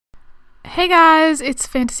Hey guys, it's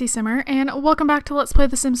Fantasy Simmer, and welcome back to Let's Play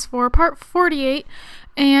The Sims 4 Part 48,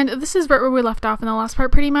 and this is right where we left off in the last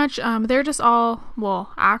part pretty much. They're just all,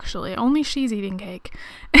 well, actually, only she's eating cake,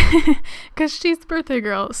 because she's the birthday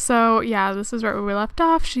girl, so yeah, this is right where we left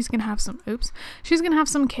off. She's gonna have some, she's gonna have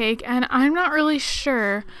some cake, and I'm not really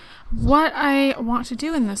sure what I want to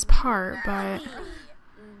do in this part, but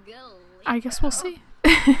I guess we'll see.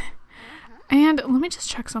 And let me just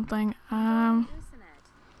check something.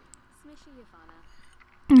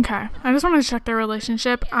 Okay, I just wanted to check their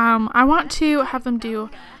relationship. I want to have them do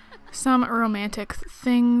some romantic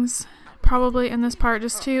things probably in this part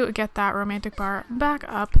just to get that romantic bar back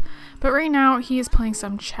up. But right now he is playing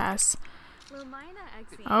some chess.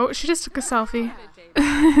 Oh, she just took a selfie.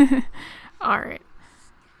 Alright.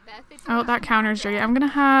 Oh, that counter's dirty. I'm gonna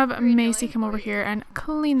have Macey come over here and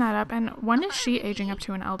clean that up. And when is she aging up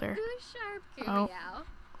to an elder?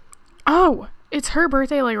 Oh, it's her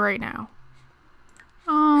birthday like right now.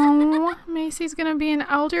 Oh, Macey's gonna be an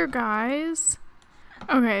elder, guys.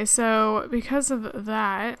 Okay, so because of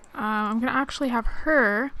that, I'm gonna actually have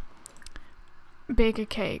her bake a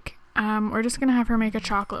cake. We're just gonna have her make a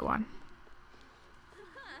chocolate one.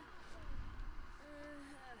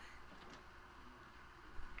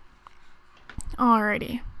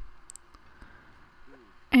 Alrighty.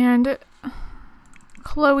 And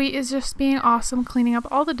Chloe is just being awesome, cleaning up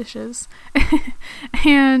all the dishes.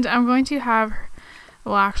 And I'm going to have her,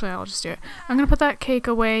 well, actually, I'll just do it. I'm going to put that cake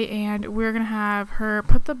away, and we're going to have her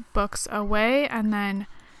put the books away, and then,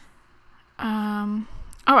 oh,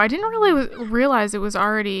 I didn't really realize it was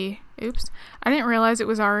already, I didn't realize it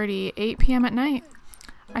was already 8 p.m. at night.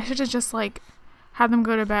 I should have just, like, have them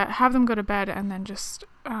go to bed, and then just,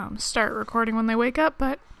 start recording when they wake up,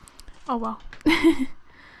 but, oh well.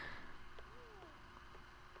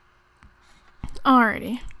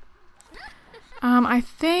 Alrighty. I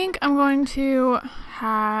think I'm going to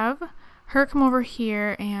have her come over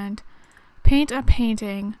here and paint a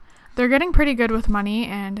painting. They're getting pretty good with money,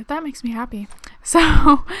 and that makes me happy.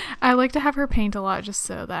 So I like to have her paint a lot just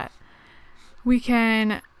so that we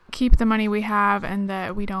can keep the money we have and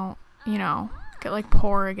that we don't, you know, get like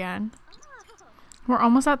poor again. We're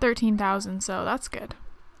almost at 13,000, so that's good.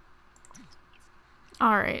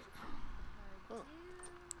 Alright.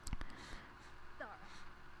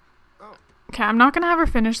 Okay, I'm not going to have her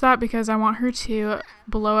finish that because I want her to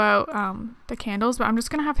blow out the candles, but I'm just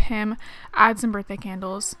going to have him add some birthday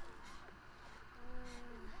candles.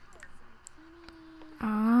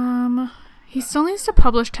 He still needs to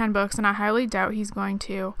publish 10 books, and I highly doubt he's going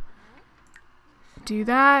to do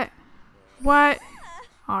that. What?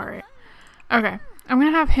 Alright. Okay, I'm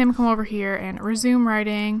going to have him come over here and resume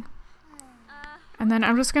writing. And then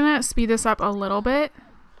I'm just going to speed this up a little bit.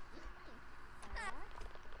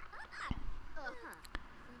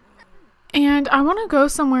 And I want to go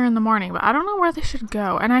somewhere in the morning, but I don't know where they should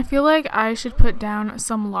go. And I feel like I should put down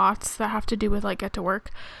some lots that have to do with, like, get to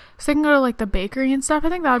work. So they can go to, like, the bakery and stuff. I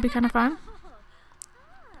think that would be kind of fun.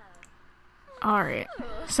 Alright.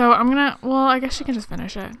 So I'm gonna, well, I guess she can just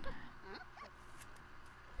finish it.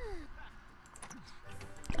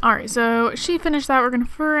 Alright, so she finished that. We're gonna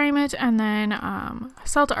frame it and then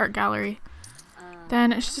sell to art gallery.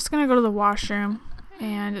 Then she's just gonna go to the washroom.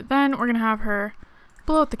 And then we're gonna have her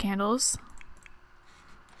blow out the candles.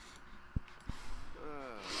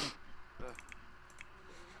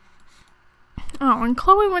 Oh, and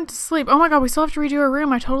Chloe went to sleep. Oh my god, we still have to redo her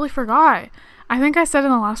room. I totally forgot. I think I said in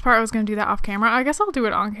the last part I was going to do that off camera. I guess I'll do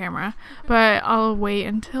it on camera, but I'll wait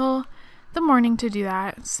until the morning to do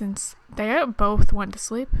that since they both went to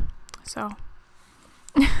sleep. So,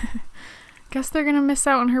 guess they're going to miss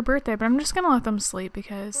out on her birthday, but I'm just going to let them sleep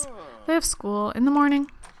because they have school in the morning.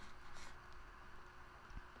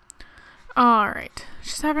 Alright,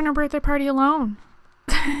 she's having her birthday party alone.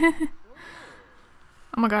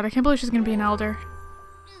 Oh my god, I can't believe she's gonna be an elder.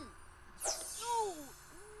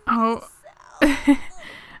 Oh.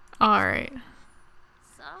 Alright.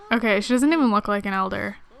 Okay, she doesn't even look like an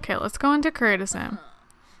elder. Okay, let's go into criticism.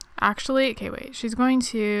 Actually, okay, wait. She's going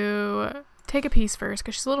to take a piece first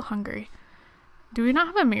because she's a little hungry. Do we not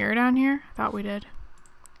have a mirror down here? I thought we did.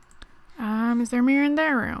 Is there a mirror in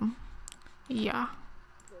their room? Yeah.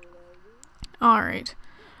 Alright.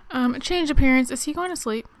 Change appearance. Is he going to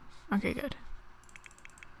sleep? Okay, good.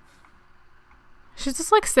 She's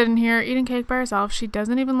just like sitting here eating cake by herself. She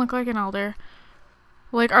doesn't even look like an elder.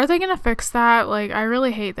 Like, are they gonna fix that? Like, I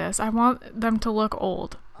really hate this. I want them to look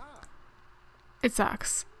old. It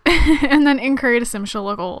sucks. And then in Create a Sim, she'll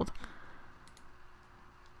look old.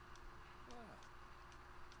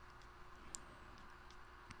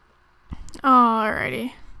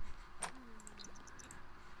 Alrighty.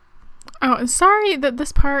 know. And sorry that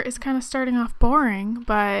this part is kind of starting off boring,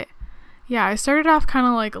 but yeah, I started off kind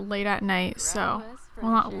of like late at night, so,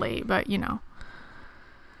 well, not late, but you know.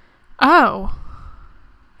 Oh,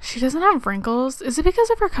 she doesn't have wrinkles. Is it because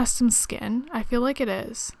of her custom skin? I feel like it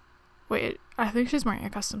is. Wait, I think she's wearing a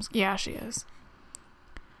custom skin. Yeah, she is.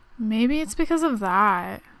 Maybe it's because of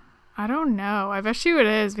that. I don't know. I bet you it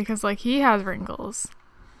is because like he has wrinkles.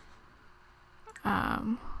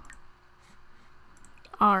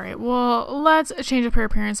 Alright, well, let's change up her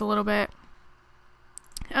appearance a little bit.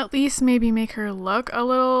 At least maybe make her look a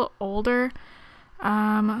little older.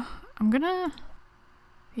 I'm gonna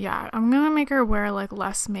make her wear like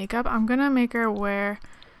less makeup. I'm gonna make her wear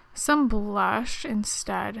some blush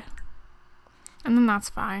instead. And then that's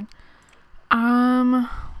fine. I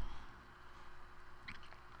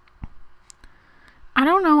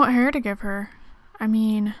don't know what hair to give her. I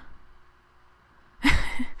mean,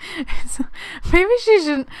 maybe she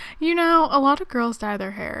shouldn't. You know, a lot of girls dye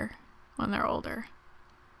their hair when they're older.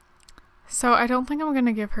 So I don't think I'm going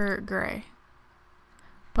to give her gray.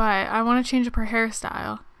 But I want to change up her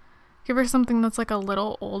hairstyle. Give her something that's like a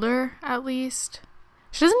little older, at least.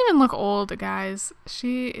 She doesn't even look old, guys.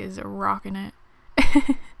 She is rocking it.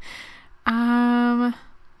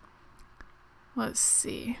 Let's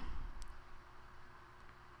see.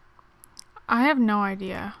 I have no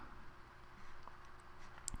idea.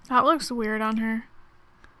 That looks weird on her.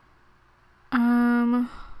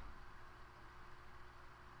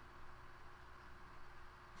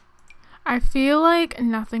 I feel like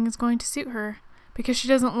nothing is going to suit her because she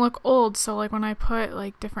doesn't look old, so like when I put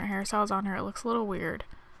like different hairstyles on her, it looks a little weird.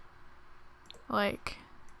 Like,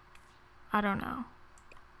 I don't know.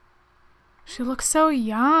 She looks so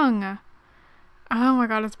young. Oh my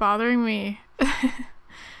god, it's bothering me.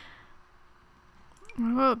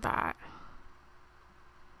 What about that?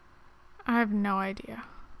 I have no idea.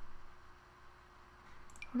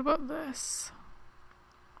 What about this?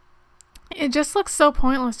 It just looks so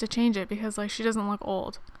pointless to change it because like she doesn't look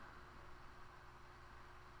old.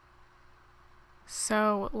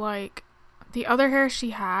 So like the other hair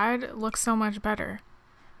she had looks so much better.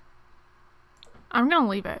 I'm gonna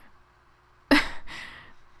leave it.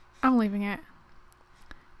 I'm leaving it.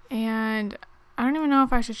 And I don't even know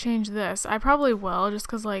if I should change this. I probably will just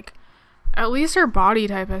because like at least her body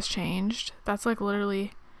type has changed. That's like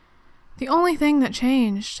literally the only thing that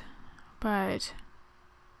changed. But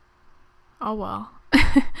oh well.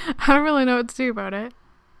 I don't really know what to do about it.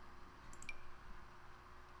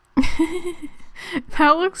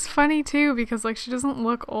 That looks funny too because like she doesn't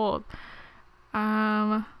look old.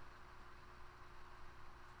 I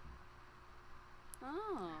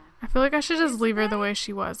feel like I should just leave her the way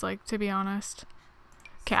she was, like, to be honest.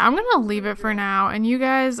 Okay, I'm gonna leave it for now, and you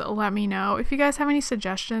guys let me know if you guys have any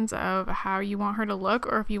suggestions of how you want her to look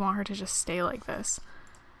or if you want her to just stay like this.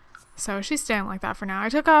 So she's staying like that for now. I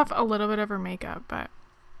took off a little bit of her makeup, but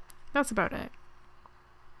that's about it.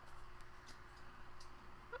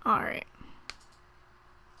 Alright.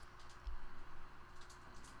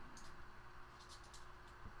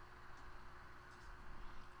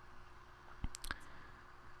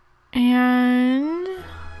 And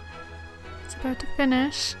it's about to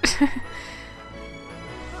finish.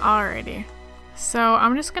 Alrighty. So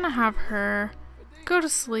I'm just gonna have her go to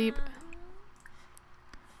sleep.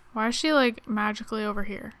 Why is she like magically over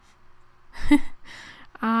here?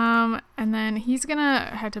 And then he's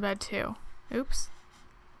gonna head to bed too. Oops.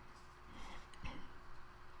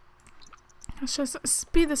 Let's just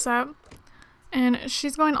speed this up. And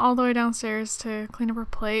she's going all the way downstairs to clean up her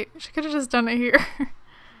plate. She could have just done it here.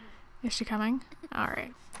 Is she coming?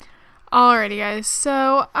 Alright. Alrighty guys,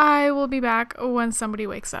 so I will be back when somebody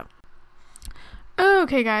wakes up.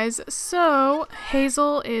 Okay guys, so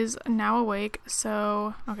Hazel is now awake,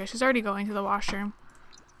 so okay, she's already going to the washroom.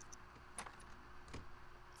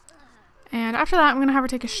 And after that, I'm gonna have her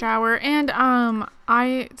take a shower, and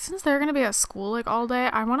since they're gonna be at school like all day,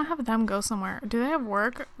 I wanna have them go somewhere. Do they have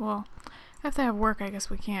work? Well, if they have work, I guess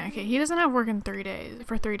we can't. Okay, he doesn't have work in 3 days.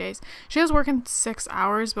 For 3 days, she has work in 6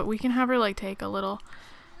 hours, but we can have her like take a little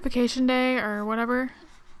vacation day or whatever.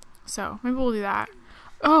 So maybe we'll do that.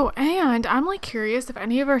 Oh, and I'm like curious if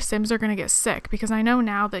any of our Sims are gonna get sick, because I know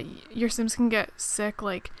now that your Sims can get sick,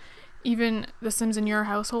 like even the Sims in your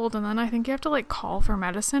household, and then I think you have to like call for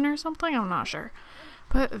medicine or something. I'm not sure,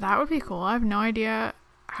 but that would be cool. I have no idea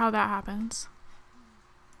how that happens.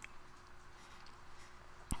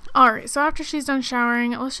 Alright, so after she's done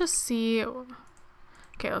showering, let's just see.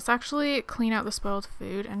 Okay, let's actually clean out the spoiled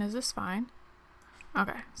food. And is this fine?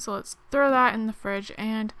 Okay, so let's throw that in the fridge.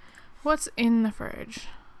 And what's in the fridge?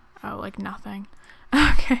 Oh, like nothing.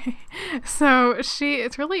 Okay, so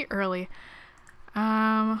it's really early.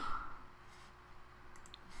 Okay,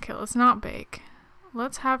 let's not bake.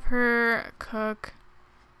 Let's have her cook.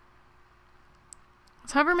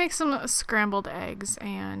 Let's have her make some scrambled eggs,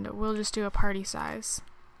 and we'll just do a party size.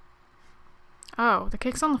 Oh, the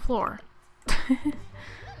cake's on the floor.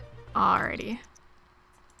 Alrighty.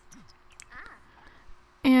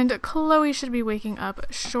 And Chloe should be waking up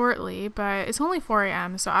shortly, but it's only 4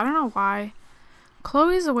 a.m., so I don't know why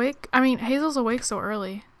Chloe's awake. I mean, Hazel's awake so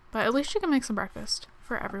early, but at least she can make some breakfast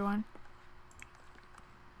for everyone.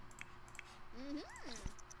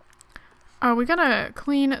 Oh, we gotta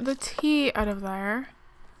clean the tea out of there.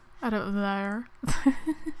 Out of there.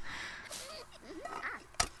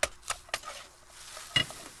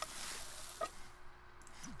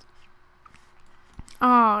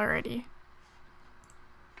 Alrighty.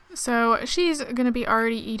 So she's gonna be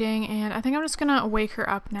already eating, and I think I'm just gonna wake her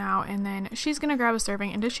up now, and then she's gonna grab a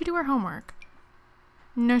serving. And did she do her homework?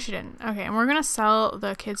 No, she didn't. Okay, and we're gonna sell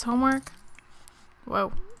the kids' homework.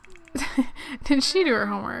 Whoa. Did she do her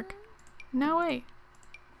homework? No way.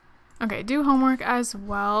 Okay, do homework as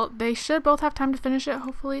well. They should both have time to finish it,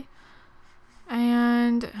 hopefully.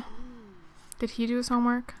 And did he do his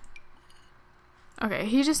homework? Okay,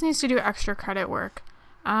 he just needs to do extra credit work.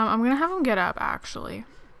 I'm gonna have him get up, actually.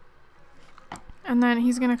 And then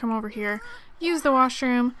he's gonna come over here, use the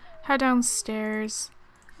washroom, head downstairs,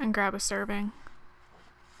 and grab a serving.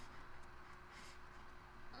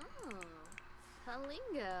 Oh,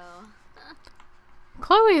 Palingo.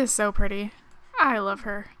 Chloe is so pretty. I love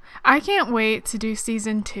her. I can't wait to do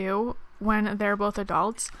season 2 when they're both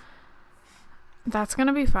adults. That's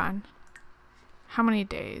gonna be fun. How many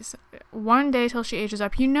days? 1 day till she ages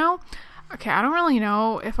up. You know, okay, I don't really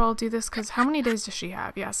know if I'll do this because how many days does she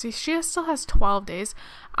have? Yeah, see, she still has 12 days.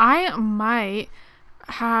 I might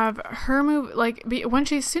have her move, like,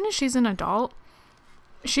 as soon as she's an adult,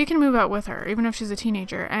 she can move out with her, even if she's a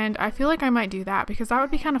teenager. And I feel like I might do that because that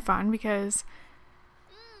would be kind of fun because,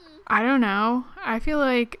 I don't know, I feel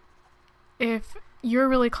like if you're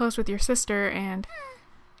really close with your sister and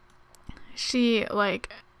she, like,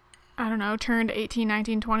 I don't know, turned 18,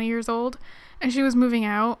 19, 20 years old and she was moving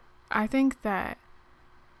out, I think that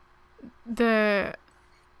the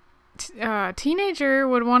teenager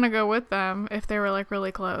would want to go with them if they were like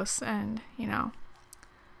really close, and you know,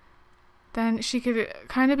 then she could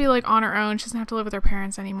kind of be like on her own. She doesn't have to live with her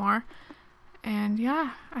parents anymore. And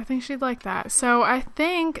yeah, I think she'd like that. So I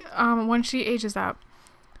think when she ages up,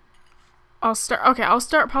 I'll start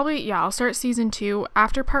season 2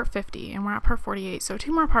 after part 50, and we're at part 48, so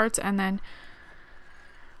 2 more parts, and then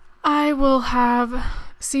I will have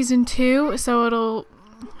season 2, so it'll,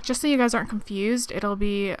 just so you guys aren't confused, it'll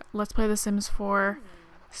be Let's Play The Sims 4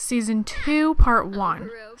 season 2 part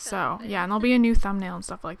 1. So yeah, and there'll be a new thumbnail and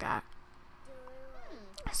stuff like that.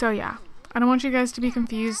 So yeah, I don't want you guys to be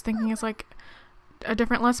confused thinking it's like a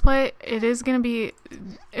different Let's Play. It'll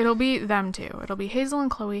be them two. It'll be Hazel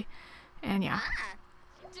and Chloe. And yeah.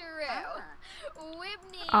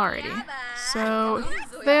 Alrighty. So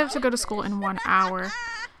they have to go to school in 1 hour.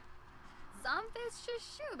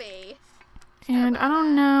 And I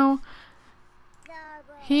don't know.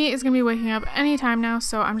 He is going to be waking up anytime now,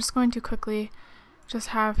 so I'm just going to quickly just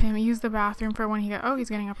have him use the bathroom for when he's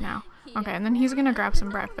getting up now. Okay, and then he's going to grab some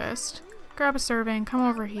breakfast. Grab a serving, come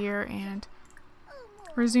over here, and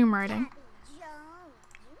resume writing.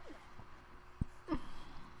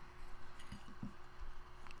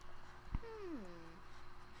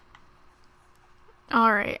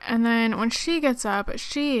 Alright, and then when she gets up,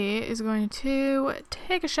 she is going to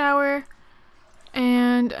take a shower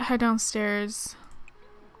and head downstairs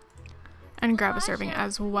and grab a serving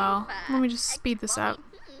as well. Let me just speed this up.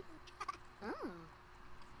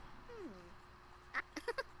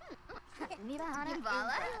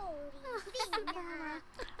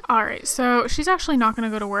 Alright, so she's actually not going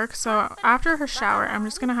to go to work, so after her shower, I'm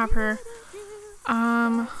just going to have her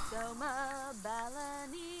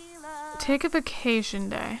take a vacation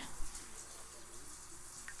day.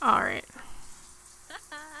 Alright.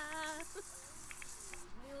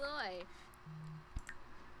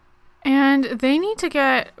 And they need to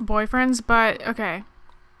get boyfriends, but okay.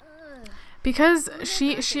 Because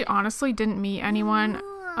she honestly didn't meet anyone.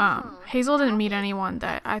 Hazel didn't meet anyone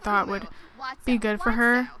that I thought would be good for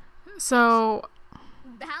her. So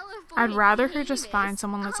I'd rather her just find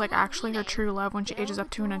someone that's like actually her true love when she ages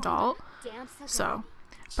up to an adult. So,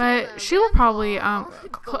 but she will probably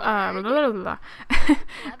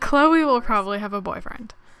Chloe will probably have a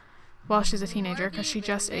boyfriend while she's a teenager because she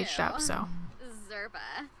just aged up. So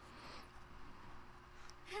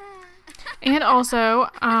And also,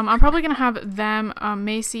 I'm probably going to have them,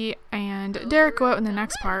 Macey and Derek, go out in the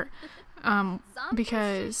next part,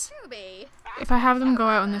 because if I have them go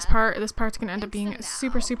out in this part's going to end up being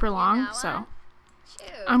super, super long, so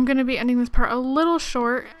I'm going to be ending this part a little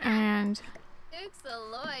short, and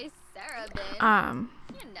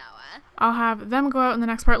I'll have them go out in the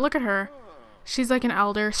next part. Look at her. She's like an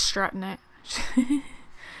elder strutting it.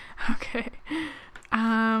 Okay.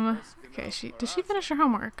 Okay, did she finish her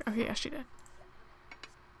homework? Okay, yes, she did.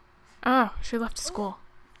 Oh, she left school.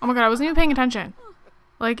 Oh my god, I wasn't even paying attention.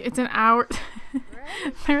 Like, it's an hour.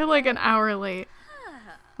 They're like an hour late.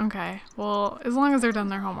 Okay, well, as long as they're done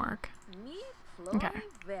their homework. Okay.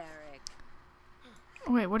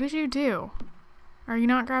 Wait, what did you do? Are you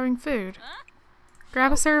not grabbing food?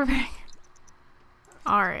 Grab a serving.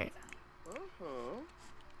 Alright.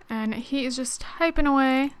 And he is just typing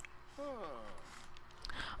away.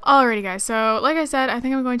 Alrighty guys, so like I said, I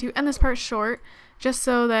think I'm going to end this part short, just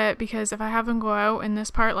so that, because if I have them go out in this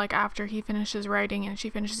part, like after he finishes writing and she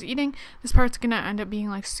finishes eating, this part's gonna end up being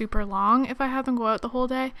like super long if I have them go out the whole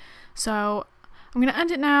day. So I'm gonna end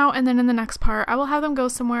it now, and then in the next part I will have them go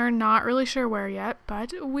somewhere, not really sure where yet,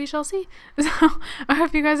 but we shall see. So I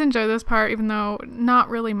hope you guys enjoy this part, even though not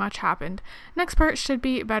really much happened. Next part should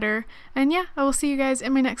be better, and yeah, I will see you guys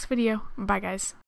in my next video. Bye guys.